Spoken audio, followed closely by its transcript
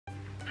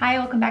Hi,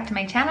 welcome back to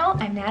my channel.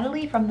 I'm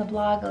Natalie from the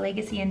blog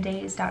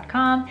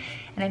legacyindays.com,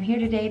 and I'm here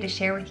today to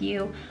share with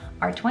you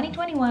our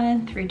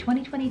 2021 through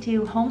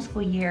 2022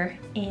 homeschool year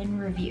in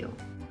review.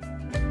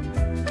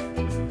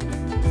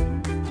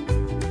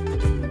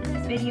 In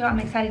this video,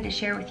 I'm excited to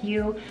share with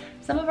you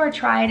some of our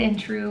tried and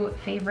true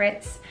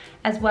favorites,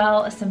 as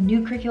well as some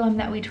new curriculum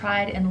that we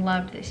tried and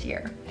loved this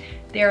year.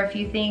 There are a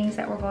few things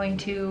that we're going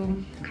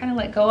to kind of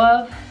let go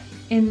of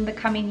in the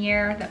coming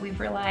year that we've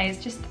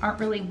realized just aren't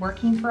really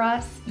working for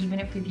us, even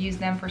if we've used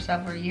them for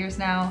several years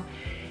now.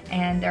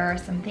 And there are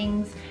some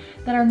things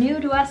that are new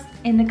to us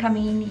in the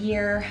coming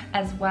year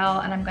as well,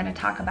 and I'm going to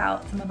talk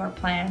about some of our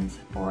plans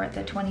for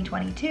the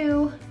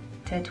 2022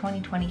 to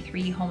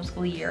 2023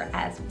 homeschool year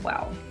as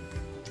well.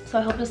 So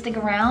I hope you'll stick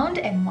around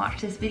and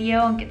watch this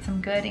video and get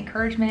some good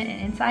encouragement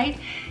and insight,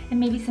 and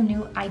maybe some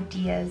new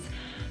ideas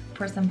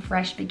for some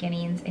fresh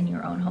beginnings in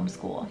your own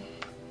homeschool,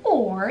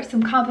 or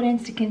some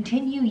confidence to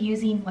continue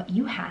using what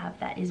you have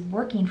that is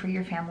working for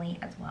your family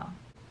as well.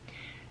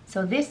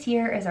 So this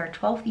year is our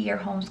 12th year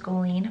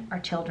homeschooling our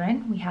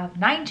children. We have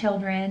 9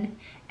 children,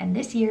 and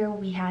this year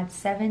we had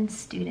 7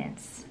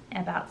 students,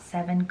 about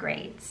 7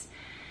 grades.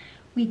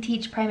 We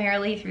teach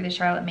primarily through the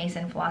Charlotte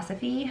Mason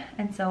philosophy,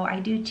 and so I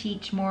do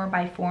teach more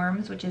by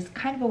forms, which is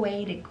kind of a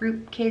way to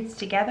group kids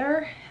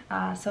together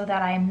so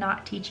that I'm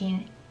not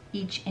teaching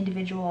each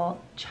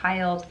individual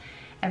child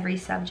every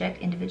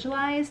subject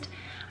individualized.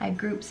 I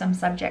group some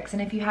subjects,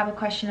 and if you have a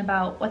question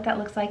about what that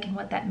looks like and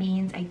what that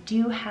means, I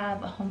do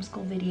have a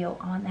homeschool video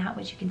on that,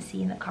 which you can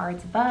see in the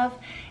cards above,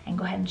 and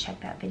go ahead and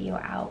check that video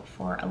out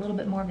for a little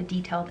bit more of a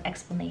detailed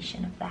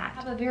explanation of that.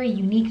 I have a very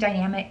unique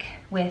dynamic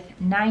with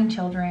 9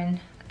 children,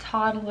 a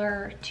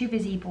toddler, 2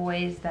 busy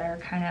boys that are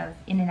kind of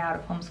in and out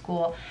of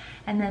homeschool,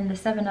 and then the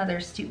 6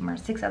 other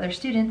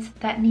students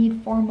that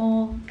need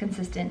formal,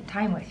 consistent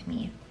time with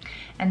me.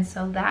 And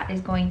so that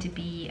is going to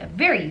be a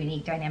very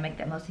unique dynamic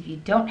that most of you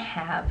don't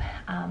have,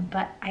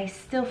 but I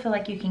still feel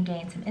like you can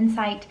gain some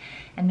insight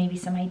and maybe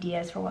some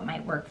ideas for what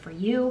might work for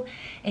you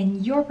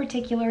and your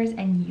particulars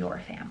and your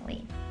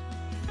family.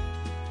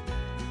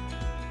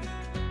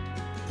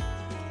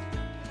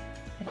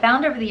 I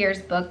found over the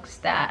years books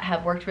that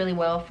have worked really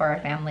well for our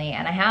family,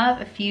 and I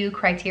have a few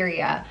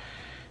criteria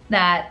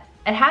that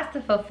it has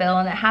to fulfill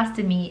and it has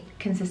to meet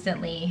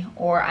consistently,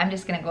 or I'm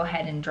just gonna go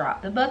ahead and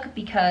drop the book,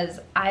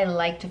 because I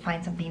like to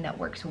find something that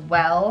works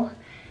well,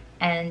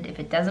 and if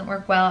it doesn't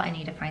work well, I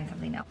need to find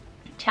something else.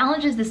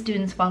 Challenges the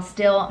students while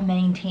still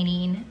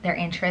maintaining their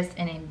interest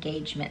and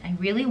engagement. I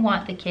really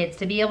want the kids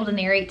to be able to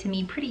narrate to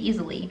me pretty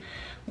easily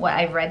what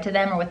I've read to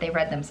them or what they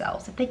read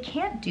themselves. If they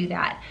can't do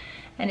that,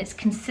 and it's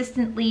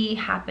consistently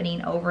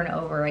happening over and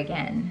over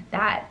again,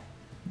 that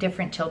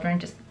different children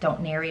just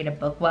don't narrate a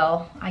book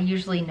well, I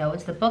usually know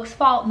it's the book's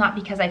fault, not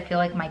because I feel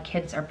like my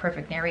kids are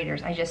perfect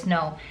narrators. I just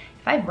know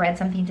if I've read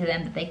something to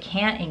them that they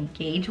can't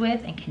engage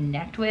with and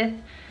connect with,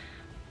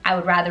 I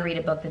would rather read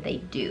a book that they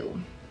do.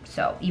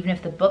 So even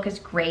if the book is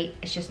great,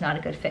 it's just not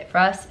a good fit for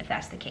us if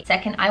that's the case.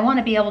 Second, I want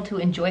to be able to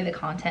enjoy the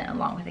content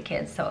along with the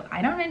kids. So if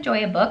I don't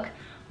enjoy a book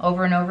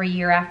over and over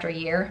year after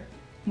year,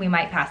 we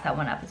might pass that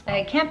one up as well.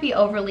 It can't be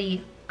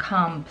overly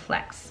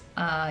complex.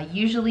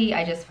 Usually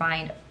I just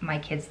find my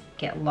kids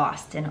get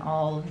lost in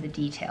all of the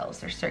details.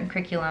 There's certain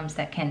curriculums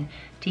that can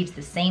teach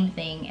the same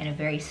thing in a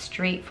very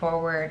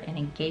straightforward and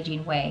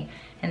engaging way,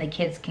 and the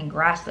kids can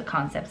grasp the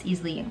concepts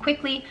easily and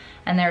quickly,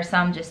 and there are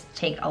some just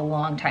take a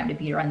long time to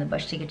beat around the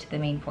bush to get to the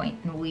main point,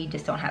 and we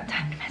just don't have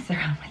time to mess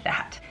around with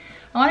that.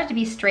 I want it to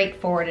be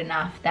straightforward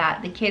enough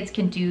that the kids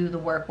can do the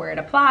work where it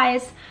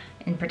applies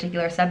in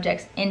particular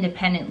subjects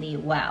independently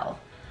well.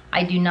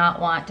 I do not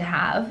want to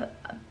have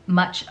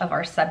much of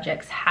our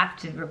subjects have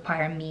to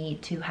require me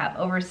to have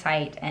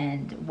oversight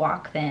and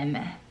walk them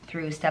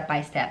through step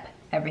by step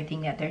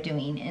everything that they're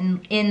doing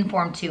in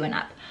Form 2 and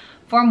up.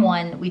 Form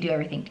 1, we do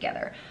everything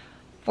together.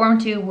 Form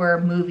 2, we're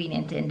moving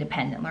into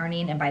independent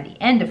learning, and by the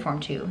end of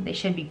Form 2, they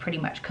should be pretty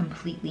much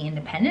completely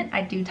independent.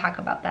 I do talk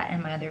about that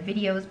in my other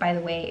videos, by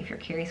the way, if you're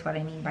curious what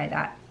I mean by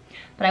that.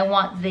 But I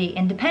want the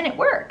independent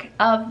work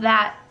of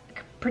that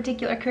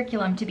particular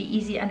curriculum to be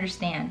easy to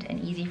understand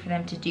and easy for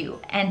them to do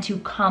and to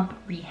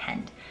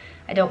comprehend.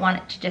 I don't want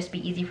it to just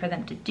be easy for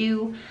them to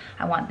do.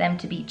 I want them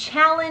to be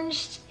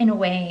challenged in a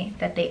way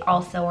that they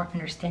also are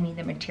understanding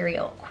the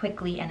material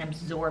quickly and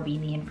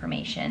absorbing the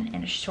information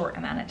in a short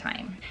amount of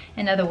time.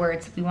 In other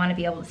words, we want to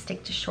be able to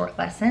stick to short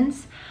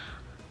lessons.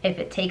 If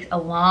it takes a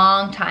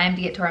long time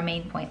to get to our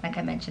main point, like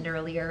I mentioned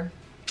earlier,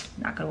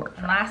 not gonna work.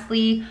 And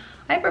lastly,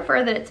 I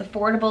prefer that it's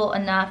affordable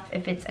enough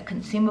if it's a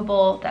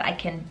consumable that I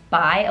can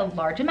buy a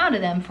large amount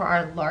of them for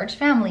our large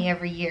family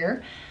every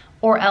year,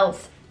 or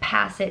else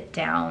pass it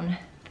down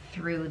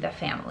through the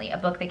family. A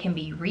book that can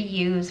be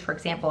reused, for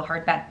example,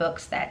 hardback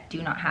books that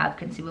do not have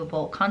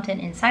consumable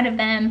content inside of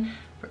them,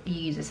 you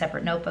use a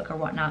separate notebook or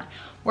whatnot,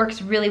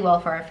 works really well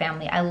for our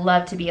family. I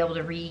love to be able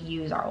to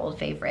reuse our old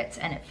favorites,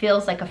 and it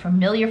feels like a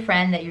familiar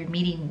friend that you're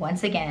meeting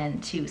once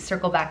again to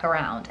circle back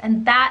around.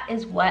 And that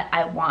is what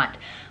I want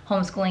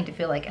homeschooling to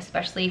feel like,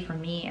 especially for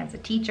me as a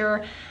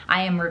teacher.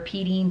 I am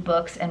repeating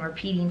books and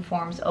repeating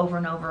forms over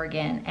and over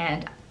again,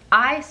 and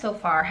I so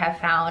far have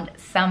found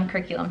some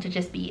curriculum to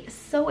just be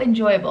so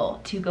enjoyable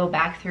to go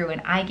back through,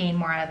 and I gain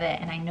more out of it,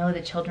 and I know the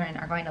children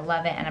are going to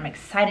love it, and I'm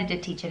excited to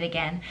teach it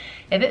again.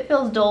 If it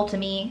feels dull to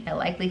me, it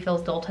likely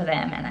feels dull to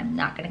them, and I'm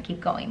not going to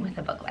keep going with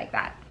a book like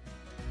that.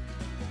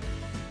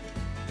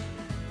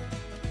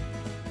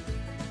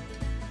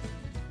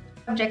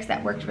 Subjects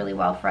that worked really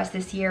well for us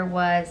this year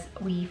was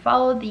we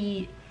followed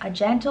the A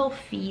Gentle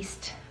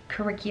Feast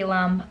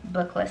curriculum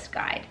book list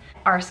guide.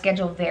 Our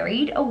schedule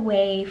varied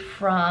away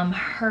from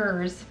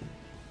hers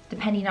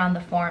depending on the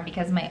form,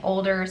 because my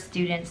older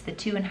students, the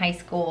 2 in high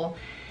school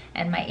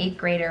and my 8th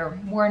grader,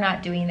 were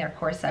not doing their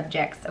core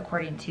subjects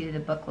according to the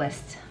book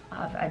list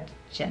of A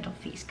Gentle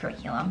Feast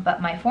curriculum.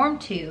 But my Form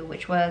 2,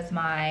 which was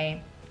my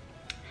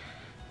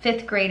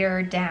 5th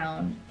grader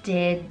down,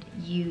 did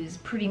use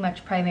pretty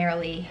much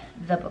primarily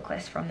the book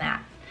list from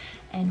that.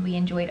 And we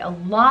enjoyed a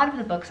lot of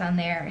the books on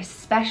there,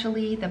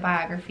 especially the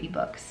biography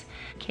books.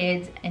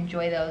 Kids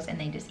enjoy those and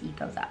they just eat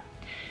those up.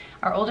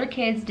 Our older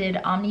kids did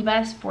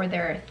Omnibus for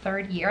their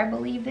 3rd year, I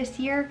believe, this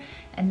year,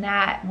 and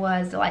that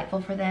was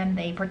delightful for them.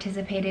 They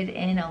participated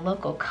in a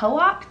local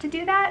co-op to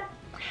do that,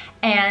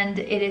 and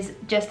it is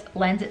just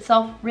lends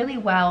itself really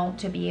well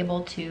to be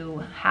able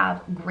to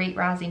have great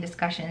rousing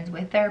discussions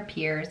with their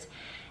peers.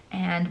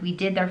 And we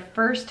did their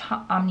first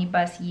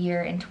Omnibus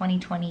year in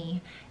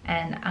 2020,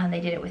 and they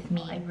did it with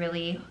me. I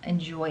really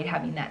enjoyed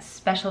having that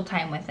special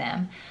time with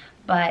them,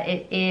 but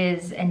it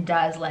is and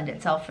does lend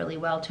itself really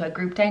well to a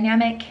group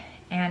dynamic.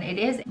 And it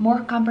is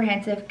more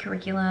comprehensive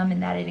curriculum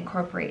in that it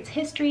incorporates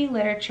history,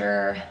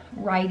 literature,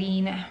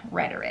 writing,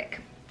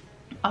 rhetoric,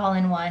 all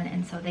in one.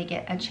 And so they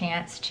get a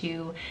chance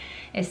to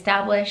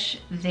establish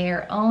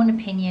their own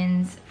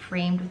opinions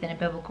framed within a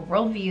biblical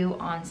worldview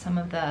on some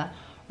of the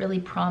really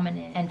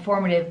prominent and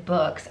formative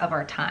books of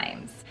our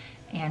times.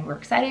 And we're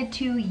excited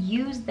to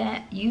use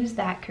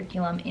that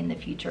curriculum in the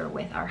future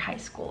with our high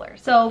schoolers.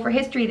 So for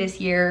history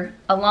this year,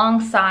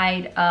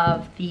 alongside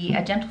of the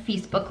A Gentle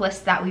Feast book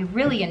list that we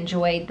really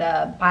enjoyed,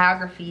 the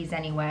biographies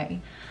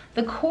anyway,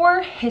 the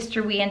core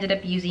history we ended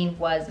up using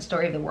was The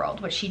Story of the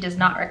World, which she does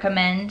not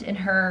recommend in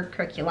her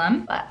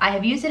curriculum, but I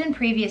have used it in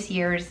previous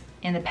years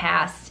in the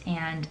past,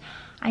 and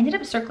I ended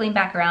up circling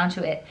back around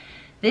to it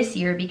this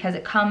year because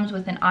it comes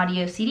with an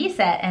audio CD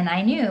set, and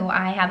I knew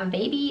I have a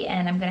baby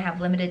and I'm gonna have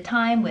limited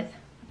time with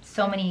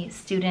so many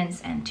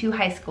students and 2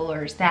 high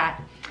schoolers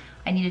that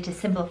I needed to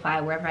simplify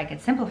wherever I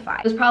could simplify.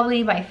 It was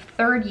probably my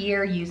 3rd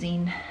year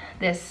using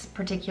this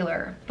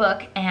particular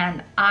book,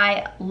 and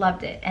I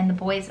loved it, and the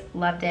boys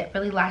loved it,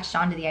 really latched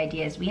onto the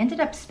ideas. We ended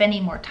up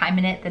spending more time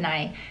in it than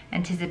I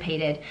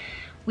anticipated.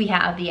 We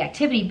have the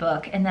activity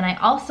book, and then I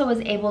also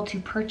was able to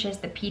purchase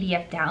the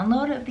PDF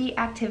download of the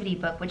activity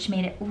book, which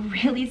made it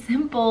really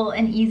simple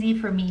and easy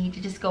for me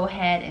to just go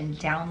ahead and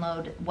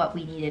download what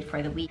we needed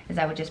for the week, as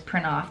I would just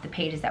print off the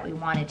pages that we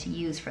wanted to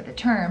use for the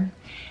term.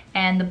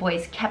 And the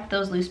boys kept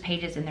those loose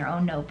pages in their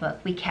own notebook.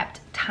 We kept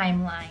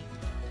timeline.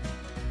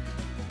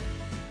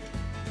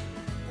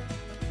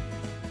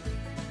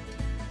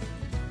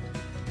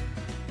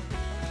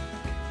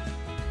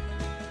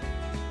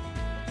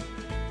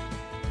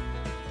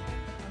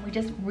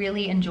 Just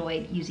really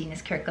enjoyed using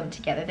this curriculum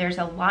together. There's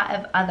a lot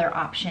of other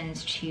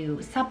options to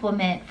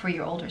supplement for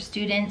your older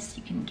students.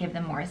 You can give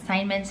them more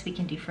assignments, we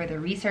can do further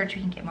research,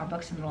 we can get more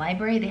books in the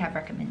library, they have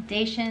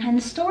recommendations. And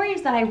the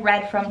stories that I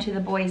read from to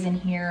the boys in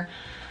here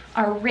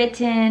are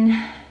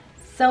written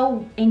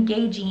so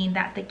engaging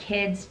that the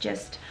kids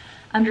just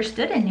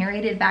understood and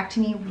narrated back to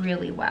me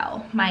really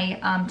well. My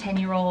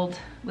 10-year-old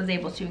was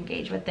able to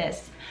engage with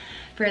this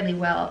fairly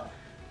well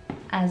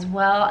as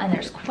well, and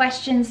there's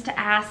questions to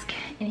ask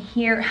in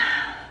here.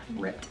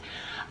 Ripped.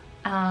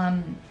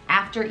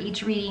 After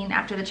each reading,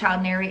 after the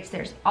child narrates,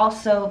 there's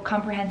also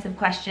comprehensive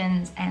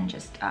questions and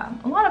just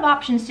a lot of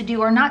options to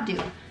do or not do.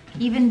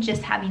 Even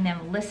just having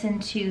them listen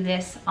to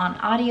this on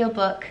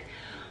audiobook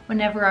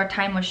whenever our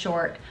time was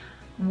short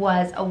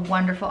was a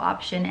wonderful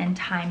option and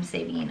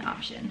time-saving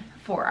option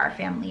for our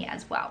family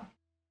as well.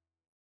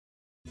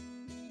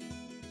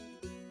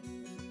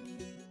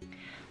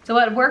 So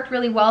what worked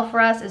really well for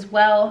us as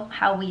well,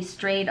 how we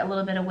strayed a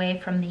little bit away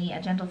from the A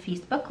Gentle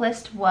Feast book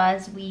list,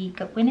 was we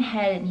went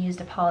ahead and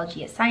used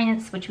Apologia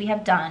Science, which we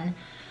have done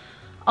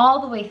all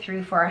the way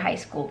through for our high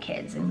school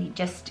kids. And we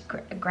just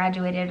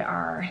graduated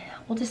our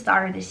oldest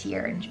daughter this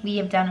year, and we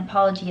have done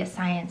Apologia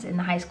Science in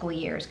the high school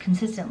years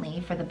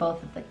consistently for the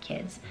both of the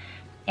kids,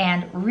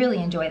 and really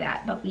enjoy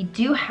that. But we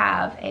do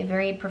have a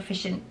very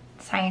proficient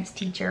science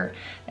teacher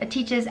that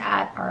teaches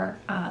at our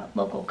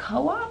local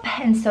co-op,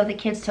 and so the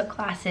kids took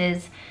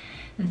classes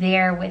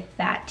there with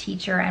that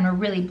teacher, and we're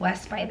really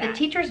blessed by that. The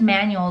teacher's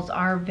manuals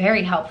are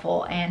very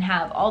helpful and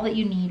have all that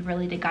you need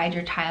really to guide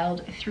your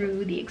child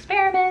through the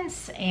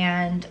experiments,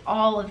 and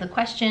all of the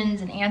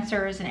questions and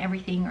answers and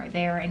everything are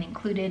there and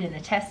included in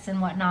the tests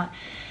and whatnot.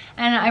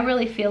 And I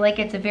really feel like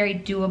it's a very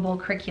doable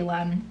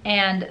curriculum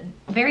and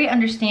very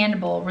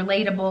understandable,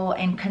 relatable,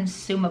 and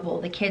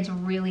consumable. The kids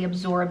really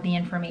absorb the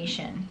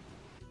information.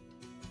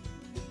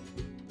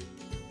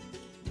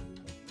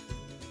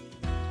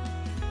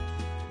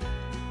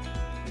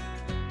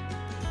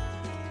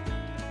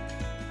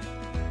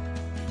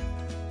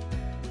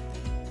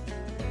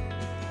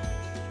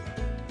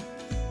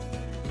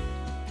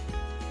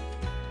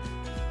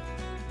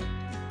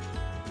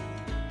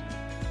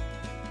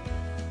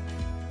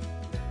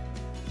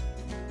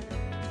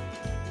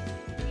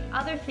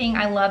 Other thing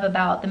I love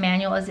about the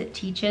manual is it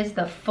teaches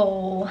the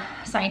full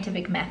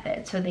scientific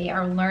method. So they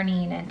are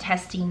learning and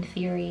testing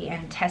theory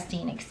and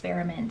testing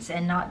experiments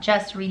and not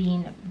just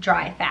reading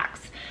dry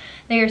facts.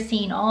 They are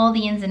seeing all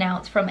the ins and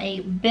outs from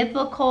a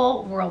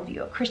biblical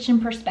worldview, a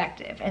Christian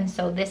perspective. And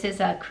so this is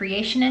a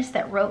creationist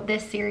that wrote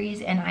this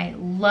series, and I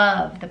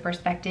love the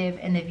perspective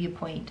and the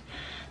viewpoint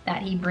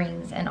that he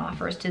brings and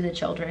offers to the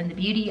children, the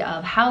beauty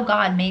of how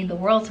God made the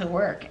world to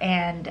work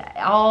and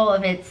all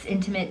of its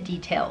intimate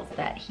details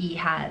that he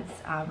has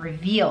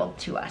revealed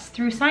to us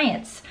through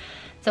science.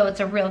 So it's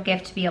a real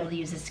gift to be able to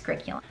use this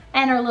curriculum.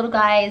 And our little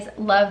guys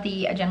love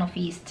the A Gentle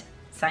Feast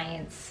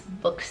science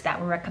books that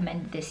were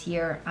recommended this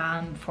year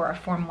for our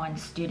Form 1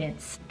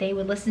 students. They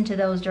would listen to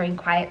those during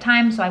quiet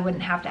time, so I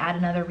wouldn't have to add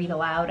another read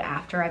aloud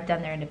after I've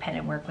done their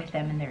independent work with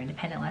them and their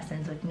independent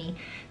lessons with me.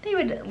 They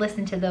would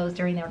listen to those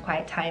during their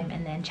quiet time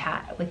and then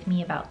chat with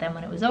me about them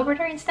when it was over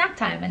during snack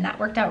time, and that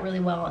worked out really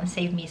well and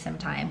saved me some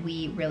time.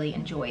 We really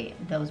enjoy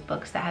those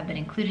books that have been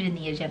included in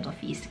the A Gentle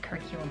Feast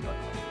curriculum book.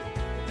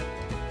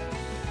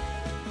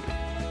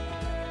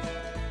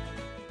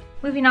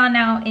 Moving on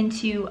now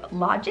into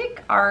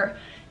logic. Our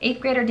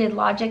 8th grader did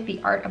logic,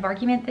 the art of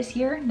argument this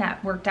year, and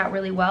that worked out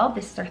really well.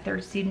 This is our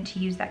 3rd student to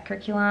use that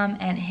curriculum,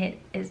 and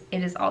it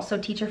is also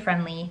teacher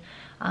friendly.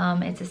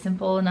 It's a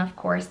simple enough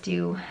course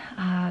to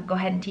go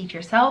ahead and teach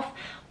yourself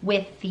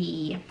with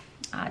the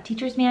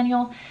teacher's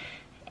manual,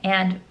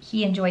 and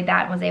he enjoyed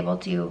that and was able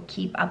to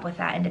keep up with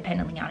that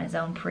independently on his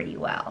own pretty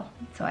well.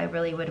 So I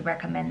really would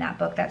recommend that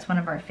book. That's one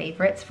of our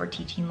favorites for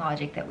teaching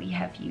logic that we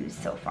have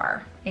used so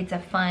far. It's a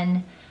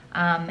fun,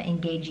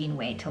 engaging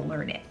way to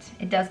learn it.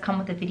 It does come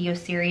with a video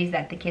series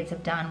that the kids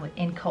have done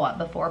in co-op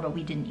before, but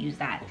we didn't use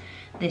that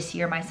this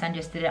year. My son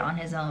just did it on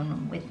his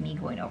own with me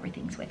going over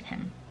things with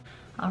him.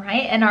 All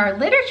right, and our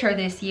literature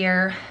this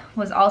year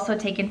was also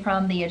taken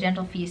from the A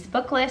Gentle Feast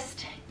book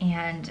list,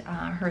 and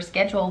her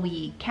schedule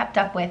we kept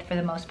up with for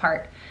the most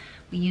part.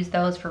 We used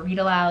those for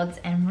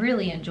read-alouds and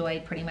really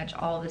enjoyed pretty much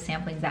all of the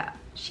samplings that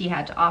she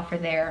had to offer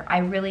there. I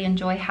really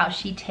enjoy how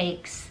she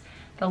takes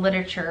the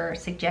literature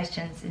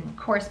suggestions and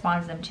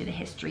corresponds them to the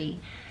history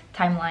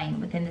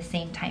timeline within the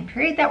same time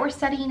period that we're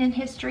studying in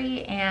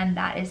history, and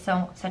that is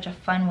such a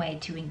fun way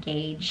to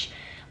engage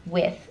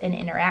with and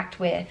interact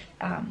with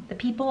the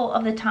people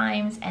of the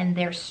times and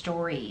their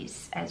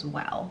stories as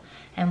well,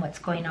 and what's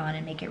going on,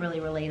 and make it really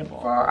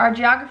relatable. For our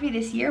geography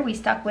this year, we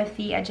stuck with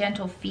the A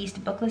Gentle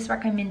Feast book list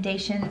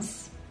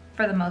recommendations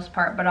for the most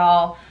part, but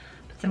I'll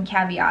put some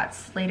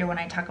caveats later when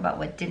I talk about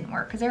what didn't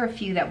work, because there are a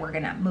few that we're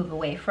gonna move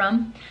away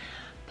from.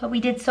 But we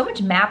did so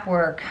much map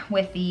work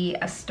with the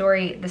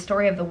story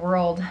of the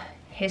world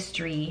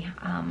history,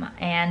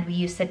 and we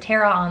used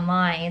Cetera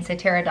online,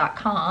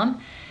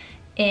 Cetera.com,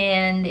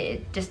 and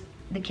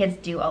the kids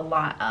do a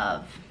lot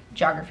of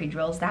geography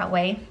drills that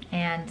way,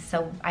 and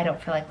so I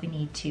don't feel like we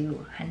need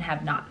to, and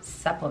have not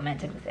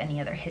supplemented with any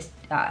other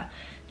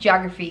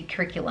geography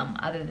curriculum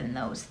other than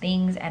those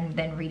things, and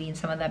then reading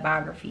some of the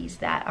biographies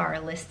that are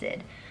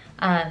listed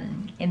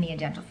in the A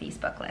Gentle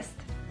Feast book list.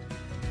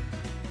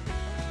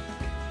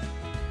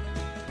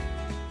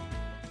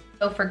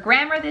 So for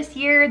grammar this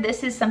year,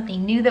 this is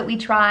something new that we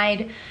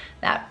tried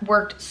that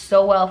worked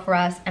so well for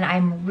us, and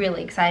I'm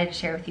really excited to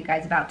share with you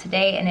guys about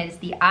today, and it is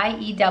the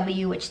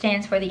IEW, which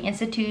stands for the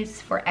Institutes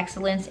for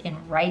Excellence in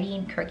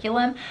Writing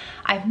curriculum.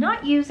 I've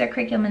not used their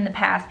curriculum in the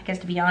past because,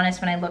 to be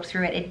honest, when I looked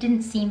through it, it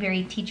didn't seem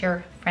very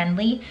teacher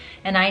friendly,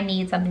 and I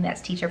need something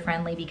that's teacher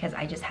friendly because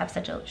I just have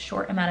such a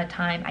short amount of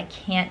time. I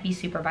can't be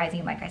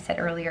supervising, like I said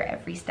earlier,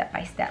 every step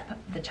by step of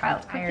the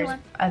child's curriculum.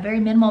 A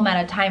very minimal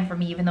amount of time for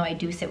me, even though I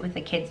do sit with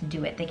the kids and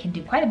do it. They can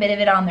do quite a bit of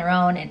it on their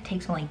own, and it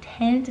takes only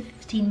 10 to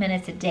 15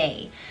 minutes a day.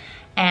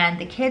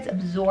 And the kids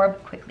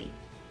absorb quickly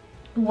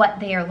what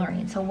they are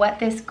learning. So what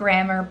this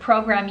grammar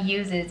program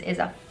uses is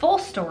a full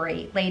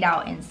story laid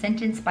out in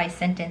sentence by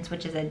sentence,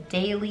 which is a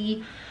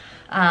daily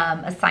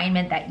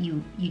assignment that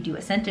you do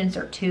a sentence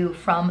or two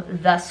from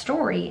the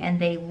story, and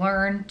they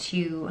learn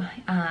the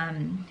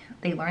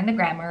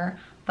grammar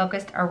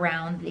focused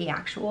around the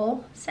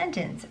actual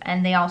sentence,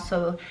 and they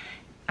also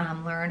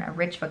learn a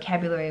rich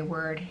vocabulary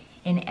word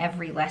in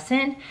every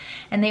lesson.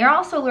 And they are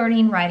also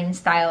learning writing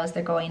style as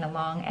they're going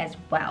along as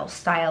well,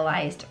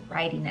 stylized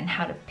writing, and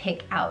how to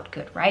pick out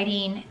good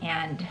writing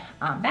and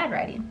bad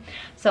writing.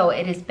 So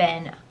it has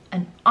been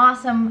an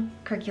awesome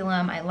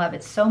curriculum. I love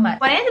it so much.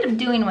 What I ended up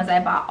doing was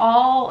I bought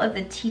all of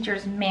the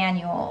teacher's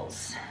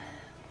manuals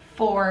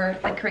for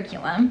the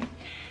curriculum,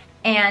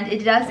 and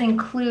it does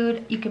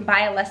include, you can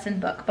buy a lesson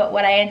book, but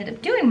what I ended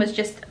up doing was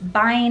just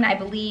buying, I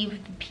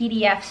believe the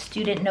PDF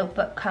student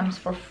notebook comes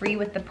for free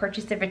with the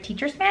purchase of a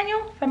teacher's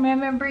manual, if I'm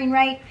remembering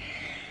right.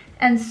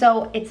 And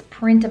so it's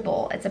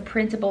printable. It's a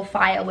printable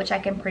file, which I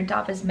can print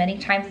off as many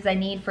times as I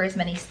need for as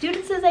many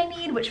students as I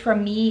need, which for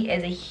me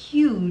is a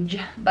huge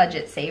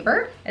budget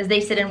saver. As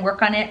they sit and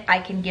work on it, I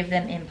can give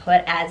them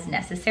input as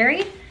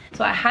necessary.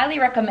 So I highly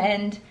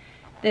recommend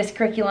this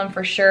curriculum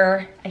for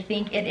sure. I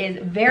think it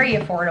is very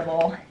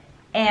affordable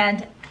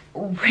and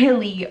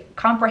really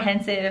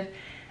comprehensive,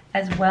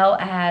 as well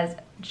as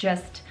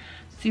just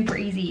super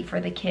easy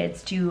for the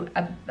kids to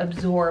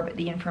absorb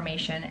the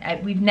information.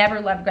 We've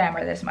never loved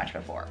grammar this much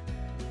before.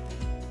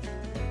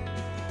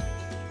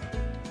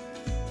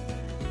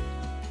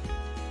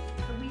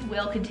 We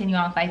will continue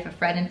on with Life of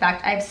Fred. In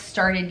fact, I've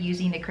started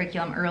using the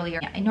curriculum earlier.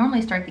 I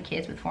normally start the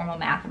kids with formal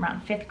math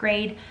around 5th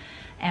grade,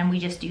 and we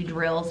just do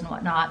drills and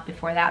whatnot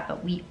before that,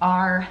 but we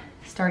are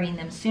starting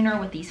them sooner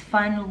with these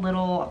fun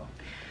little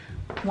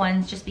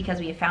ones just because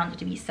we have found it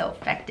to be so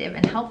effective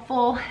and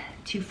helpful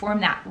to form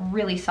that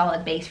really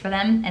solid base for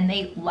them, and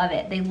they love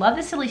it. They love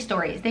the silly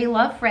stories. They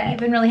love Fred. I've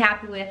been really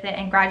happy with it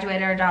and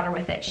graduated our daughter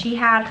with it. She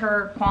had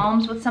her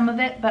qualms with some of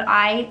it, but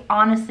I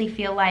honestly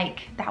feel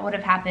like that would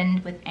have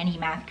happened with any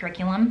math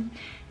curriculum.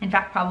 In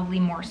fact, probably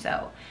more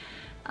so.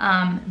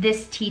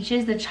 This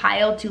teaches the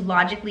child to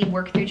logically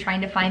work through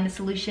trying to find the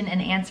solution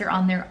and answer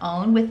on their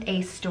own with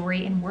a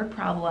story and word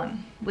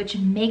problem, which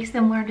makes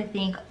them learn to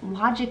think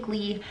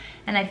logically.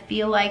 And I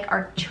feel like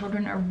our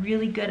children are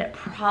really good at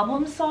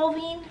problem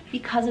solving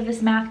because of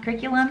this math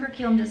curriculum.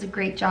 Curriculum does a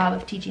great job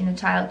of teaching the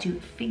child to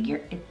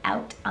figure it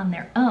out on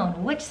their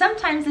own, which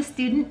sometimes the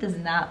student does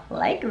not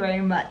like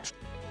very much.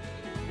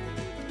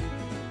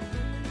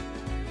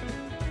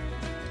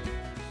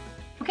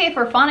 Okay,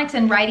 for phonics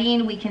and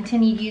writing, we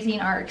continued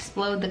using our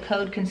Explode the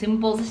Code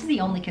consumables. This is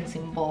the only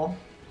consumable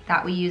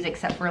that we use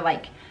except for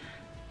like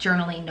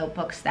journaling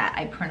notebooks that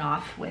I print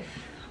off with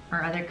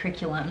our other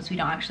curriculums. We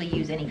don't actually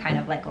use any kind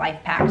of like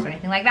life packs or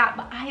anything like that,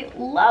 but I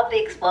love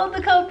the Explode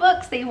the Code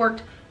books. They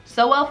worked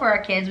so well for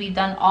our kids. We've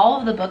done all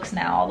of the books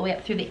now, all the way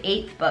up through the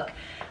 8th book.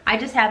 I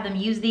just have them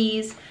use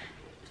these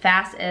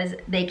fast as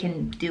they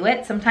can do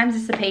it. Sometimes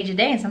it's a page a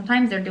day and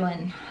sometimes they're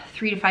doing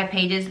 3 to 5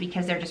 pages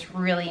because they're just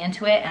really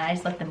into it, and I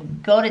just let them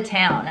go to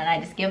town and I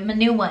just give them a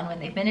new one when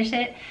they finish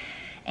it.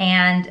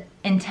 And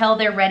until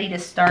they're ready to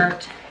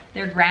start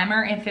their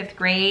grammar in 5th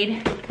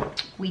grade,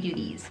 we do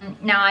these.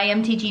 Now I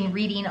am teaching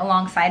reading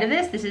alongside of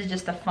this. This is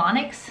just a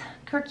phonics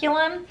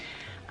curriculum,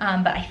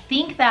 but I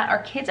think that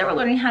our kids that were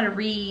learning how to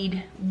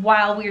read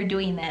while we were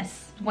doing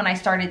this, when I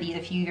started these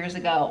a few years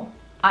ago,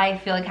 I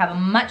feel like have a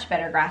much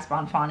better grasp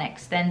on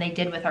phonics than they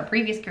did with our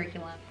previous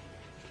curriculum.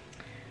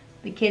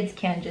 The kids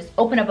can just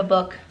open up a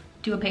book,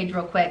 do a page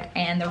real quick,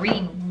 and they're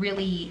reading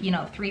really, you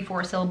know,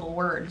 3-4 syllable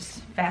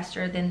words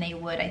faster than they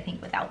would, I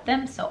think, without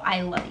them. So I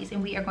love these,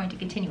 and we are going to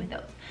continue with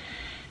those.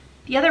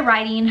 The other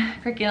writing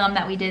curriculum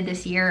that we did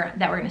this year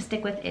that we're going to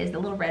stick with is the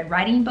Little Red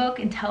Writing Book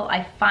until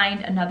I find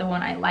another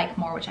one I like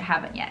more, which I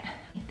haven't yet.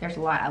 There's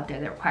a lot out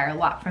there that require a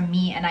lot from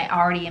me, and I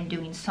already am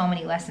doing so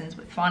many lessons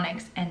with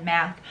phonics and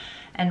math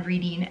and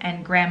reading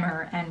and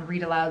grammar and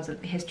read alouds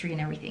of history and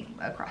everything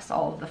across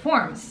all of the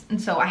forms.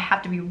 And so I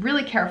have to be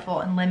really careful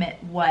and limit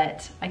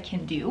what I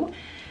can do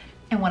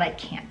and what I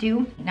can't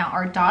do. Now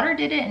our daughter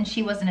did it and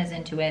she wasn't as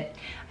into it.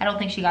 I don't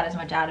think she got as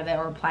much out of it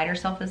or applied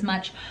herself as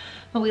much,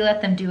 but we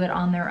let them do it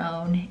on their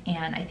own,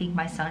 and I think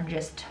my son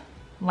just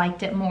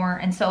liked it more.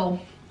 And so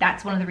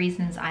that's one of the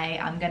reasons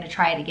I'm gonna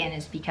try it again,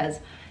 is because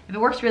if it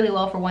works really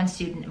well for one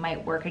student, it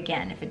might work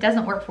again. If it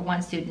doesn't work for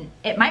one student,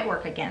 it might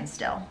work again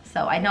still.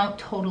 So I don't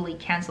totally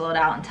cancel it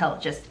out until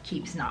it just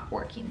keeps not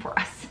working for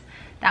us.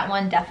 That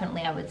one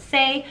definitely I would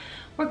say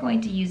we're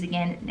going to use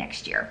again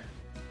next year.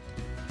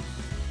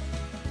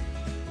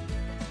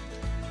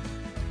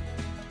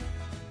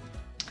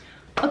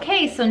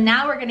 Okay, so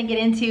now we're gonna get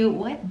into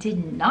what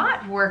did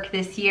not work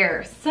this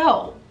year.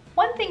 So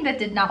one thing that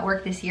did not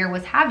work this year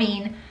was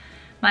having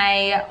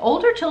my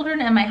older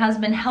children and my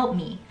husband help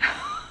me.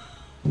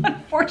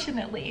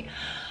 Unfortunately,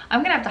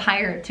 I'm gonna have to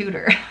hire a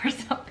tutor or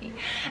something.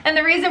 And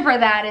the reason for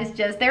that is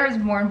just there was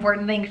more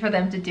important things for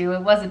them to do.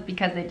 It wasn't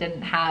because they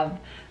didn't have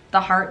the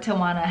heart to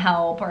wanna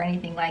help or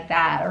anything like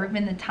that, or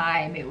even the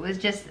time. It was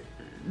just,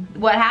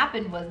 what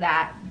happened was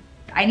that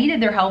I needed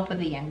their help with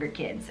the younger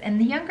kids. And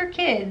the younger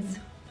kids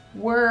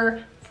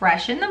were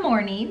fresh in the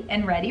morning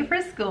and ready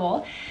for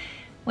school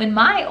when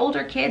my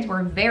older kids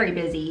were very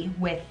busy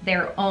with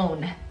their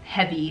own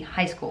heavy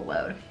high school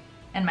load.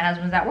 And my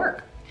husband was at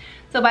work.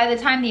 So by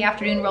the time the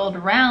afternoon rolled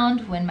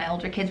around, when my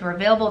older kids were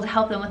available to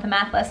help them with a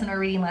math lesson or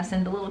reading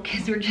lesson, the little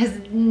kids were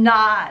just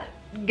not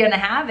gonna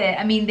have it.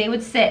 I mean, they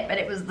would sit, but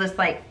it was just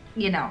like,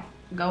 you know,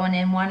 going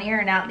in one ear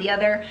and out the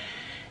other.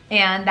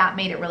 And that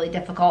made it really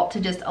difficult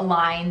to just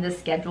align the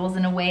schedules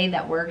in a way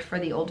that worked for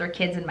the older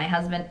kids and my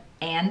husband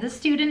and the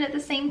student at the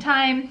same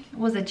time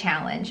was a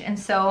challenge. And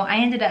so I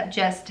ended up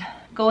just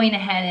going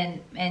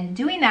ahead and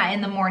doing that in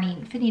the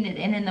morning, fitting it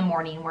in the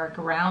morning work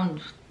around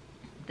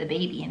the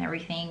baby and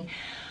everything.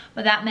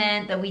 But that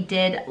meant that we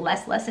did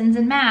less lessons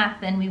in math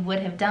than we would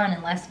have done,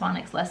 and less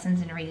phonics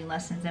lessons and reading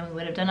lessons than we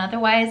would have done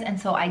otherwise. And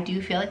so I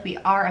do feel like we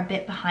are a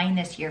bit behind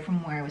this year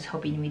from where I was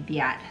hoping we'd be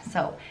at.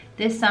 So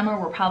this summer,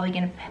 we're probably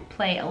gonna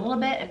play a little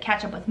bit of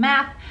catch up with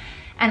math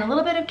and a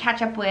little bit of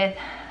catch up with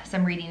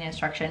some reading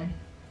instruction.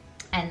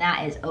 And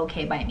that is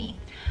okay by me.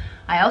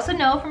 I also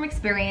know from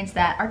experience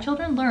that our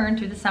children learn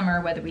through the summer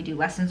whether we do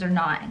lessons or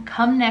not, and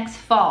come next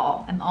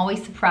fall, I'm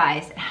always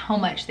surprised at how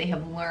much they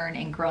have learned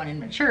and grown and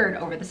matured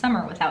over the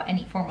summer without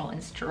any formal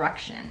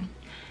instruction.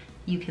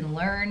 You can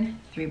learn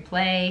through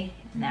play,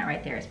 and that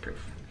right there is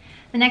proof.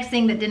 The next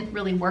thing that didn't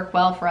really work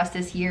well for us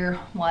this year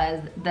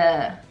was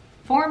the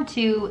Form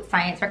 2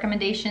 science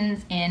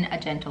recommendations in a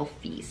gentle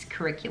feast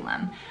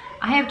curriculum.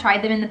 I have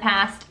tried them in the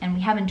past and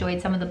we have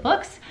enjoyed some of the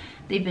books.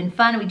 They've been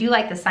fun. We do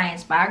like the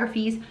science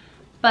biographies,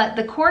 but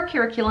the core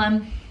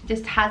curriculum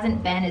just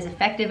hasn't been as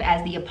effective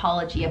as the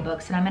Apologia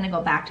books, and I'm going to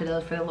go back to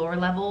those for the lower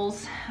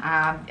levels.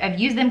 I've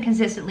used them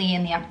consistently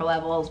in the upper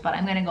levels, but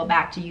I'm going to go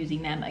back to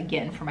using them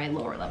again for my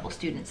lower level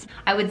students.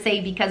 I would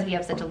say because we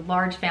have such a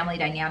large family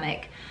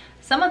dynamic,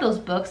 some of those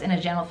books in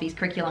a general feast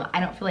curriculum I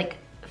don't feel like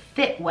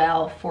fit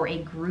well for a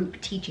group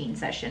teaching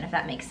session, if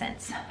that makes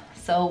sense.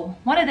 So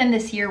one of them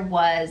this year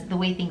was The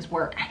Way Things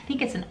Work. I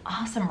think it's an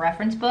awesome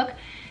reference book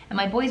and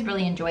my boys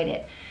really enjoyed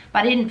it,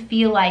 but I didn't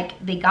feel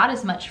like they got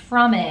as much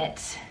from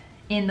it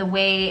in the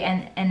way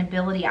and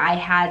ability I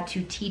had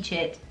to teach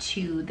it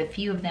to the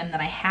few of them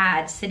that I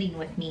had sitting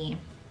with me.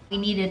 We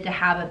needed to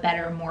have a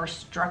better, more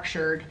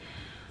structured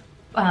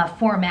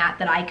format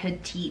that I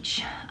could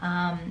teach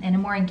in a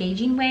more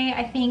engaging way,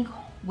 I think,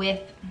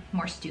 with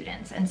more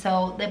students. And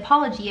so the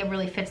Apologia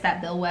really fits that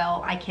bill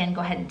well. I can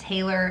go ahead and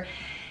tailor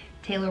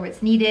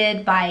what's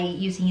needed by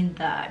using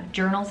the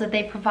journals that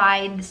they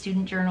provide, the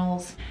student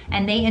journals,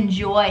 and they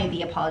enjoy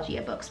the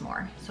Apologia books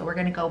more. So we're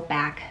gonna go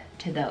back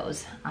to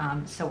those.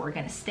 So we're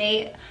gonna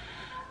stay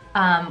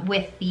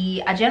with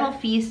the A Gentle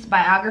Feast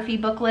biography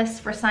book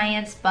list for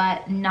science,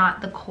 but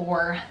not the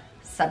core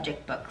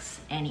subject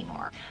books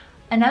anymore.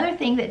 Another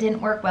thing that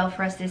didn't work well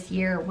for us this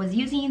year was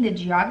using the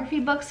geography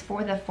books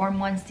for the Form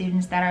 1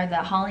 students that are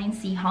the Hollings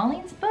C.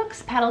 Hollings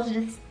books, Paddle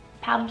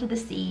to the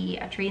Sea,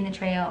 A Tree in the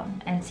Trail,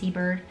 and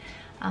Seabird.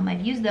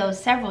 I've used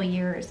those several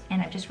years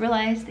and I've just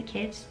realized the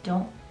kids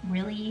don't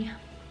really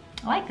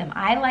like them.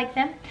 I like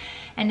them,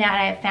 and now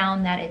I have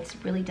found that it's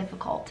really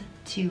difficult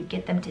to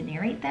get them to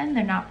narrate them.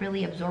 They're not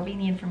really absorbing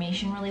the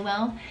information really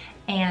well,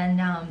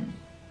 and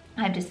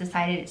I've just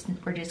decided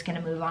we're just going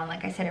to move on.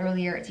 Like I said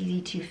earlier, it's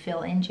easy to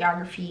fill in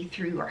geography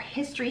through our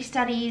history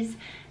studies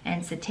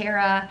and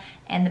Cetera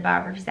and the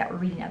biographies that we're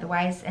reading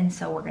otherwise, and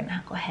so we're going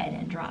to go ahead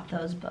and drop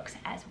those books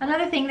as well.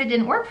 Another thing that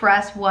didn't work for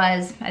us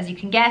was, as you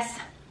can guess,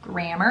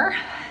 grammar.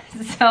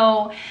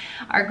 So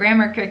our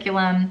grammar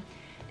curriculum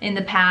in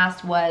the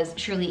past was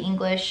Shirley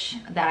English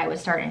that I would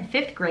start in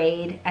 5th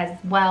grade, as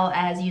well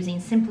as using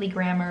Simply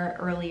Grammar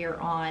earlier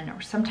on,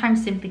 or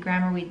sometimes Simply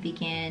Grammar we'd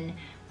begin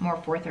more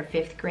 4th or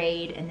 5th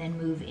grade and then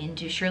move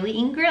into Shirley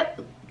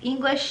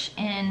English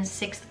in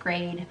 6th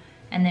grade,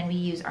 and then we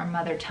use our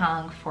mother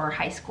tongue for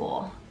high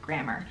school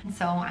grammar. And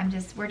so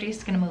we're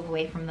just gonna move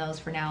away from those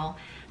for now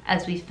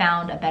as we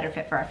found a better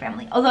fit for our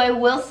family. Although I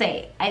will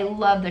say, I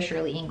love the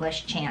Shirley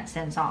English chants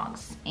and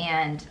songs,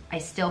 and I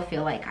still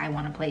feel like I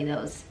wanna play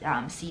those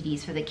CDs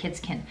so the kids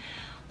can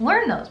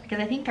learn those, because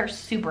I think they're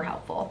super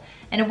helpful.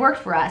 And it worked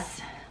for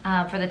us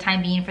for the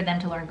time being for them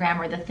to learn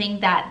grammar. The thing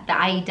that the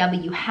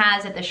IEW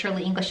has that the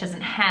Shirley English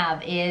doesn't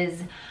have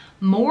is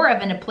more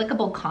of an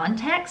applicable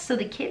context, so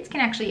the kids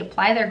can actually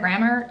apply their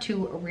grammar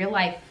to real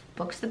life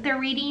books that they're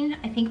reading,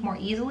 I think, more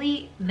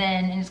easily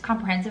than, and it's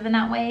comprehensive in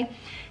that way,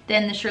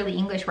 than the Shirley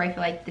English, where I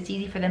feel like it's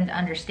easy for them to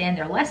understand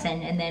their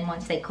lesson, and then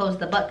once they close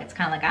the book, it's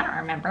kind of like, I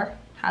don't remember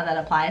how that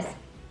applies.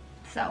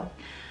 So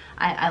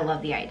I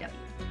love the IEW.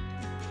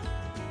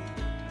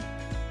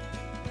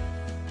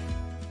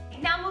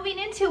 Now moving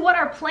into what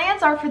our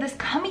plans are for this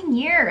coming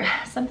year.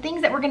 Some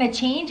things that we're gonna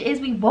change is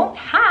we won't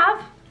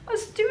have a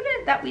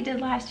student that we did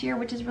last year,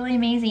 which is really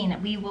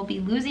amazing. We will be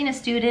losing a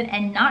student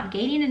and not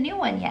gaining a new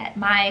one yet.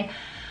 My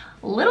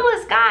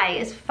littlest guy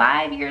is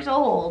 5 years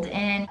old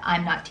and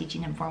I'm not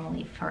teaching him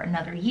formally for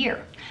another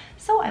year.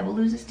 So I will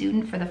lose a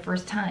student for the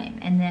first time.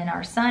 And then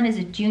our son is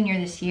a junior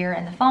this year,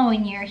 and the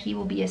following year he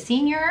will be a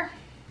senior.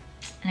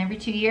 And every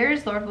 2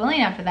 years, Lord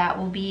willing, after that,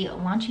 we'll be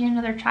launching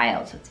another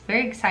child. So it's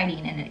very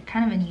exciting and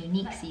kind of a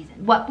unique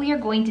season. What we are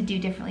going to do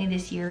differently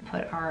this year,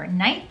 put our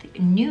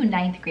new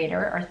ninth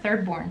grader, our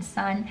third-born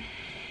son,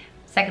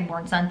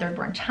 second-born son,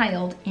 third-born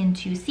child,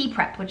 into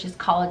C-Prep, which is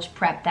college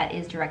prep that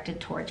is directed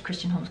towards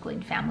Christian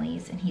homeschooling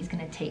families. And he's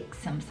gonna take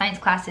some science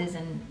classes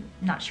and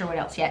not sure what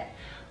else yet,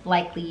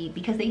 likely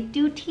because they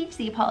do teach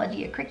the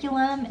Apologia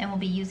curriculum, and we'll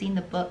be using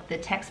the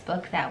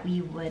textbook that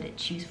we would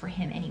choose for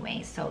him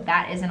anyway. So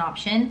that is an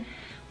option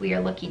we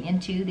are looking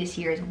into this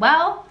year as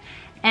well.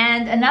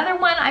 And another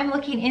one I'm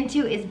looking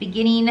into is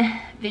beginning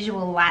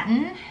visual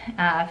Latin.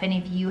 If any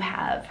of you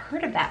have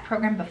heard of that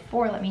program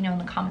before, let me know in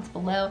the comments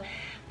below.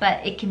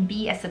 But it can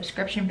be a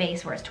subscription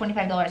base where it's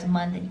 $25 a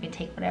month and you can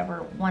take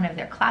whatever one of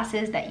their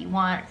classes that you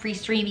want, free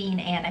streaming,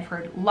 and I've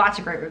heard lots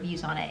of great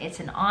reviews on it. It's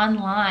an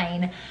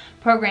online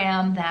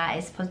program that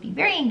is supposed to be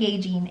very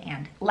engaging,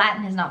 and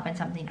Latin has not been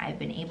something I've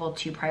been able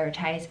to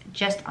prioritize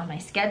just on my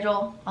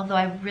schedule, although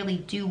I really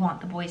do want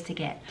the boys to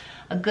get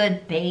a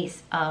good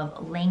base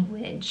of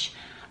language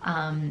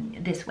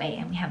this way,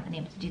 and we haven't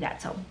been able to do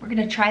that. So we're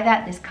gonna try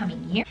that this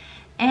coming year.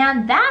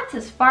 And that's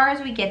as far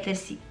as we get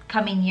this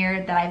coming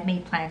year that I've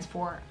made plans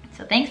for.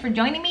 So thanks for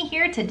joining me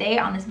here today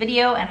on this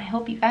video, and I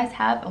hope you guys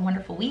have a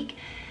wonderful week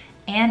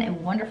and a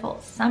wonderful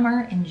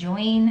summer,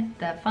 enjoying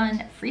the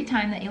fun free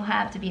time that you'll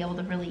have to be able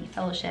to really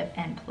fellowship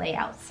and play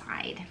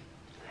outside.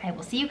 I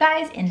will see you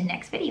guys in the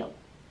next video.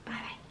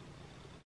 Bye.